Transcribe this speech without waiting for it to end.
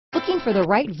Looking for the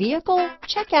right vehicle?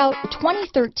 Check out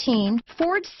 2013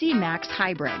 Ford C-Max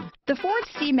Hybrid. The Ford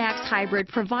C-Max Hybrid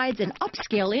provides an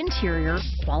upscale interior,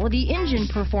 quality engine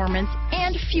performance,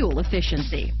 and fuel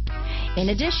efficiency. In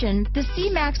addition, the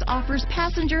C-Max offers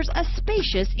passengers a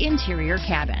spacious interior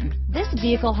cabin. This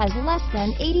vehicle has less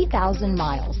than 80,000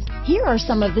 miles. Here are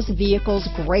some of this vehicle's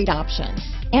great options: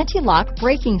 anti-lock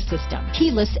braking system,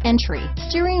 keyless entry,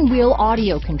 steering wheel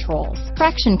audio controls,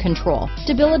 traction control,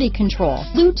 stability control,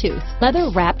 Bluetooth,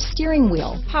 leather-wrapped steering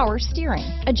wheel, power steering,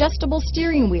 adjustable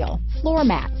steering wheel, floor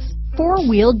mats,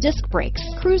 four-wheel disc brakes,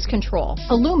 cruise control,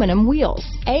 aluminum wheels,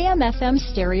 AM/FM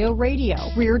stereo radio,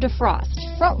 rear defrost,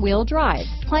 front-wheel drive,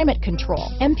 climate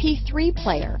control, MP3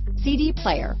 player, CD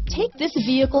player. Take this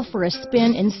vehicle for a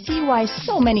spin and see why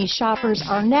so many shoppers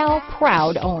are now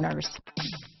proud owners.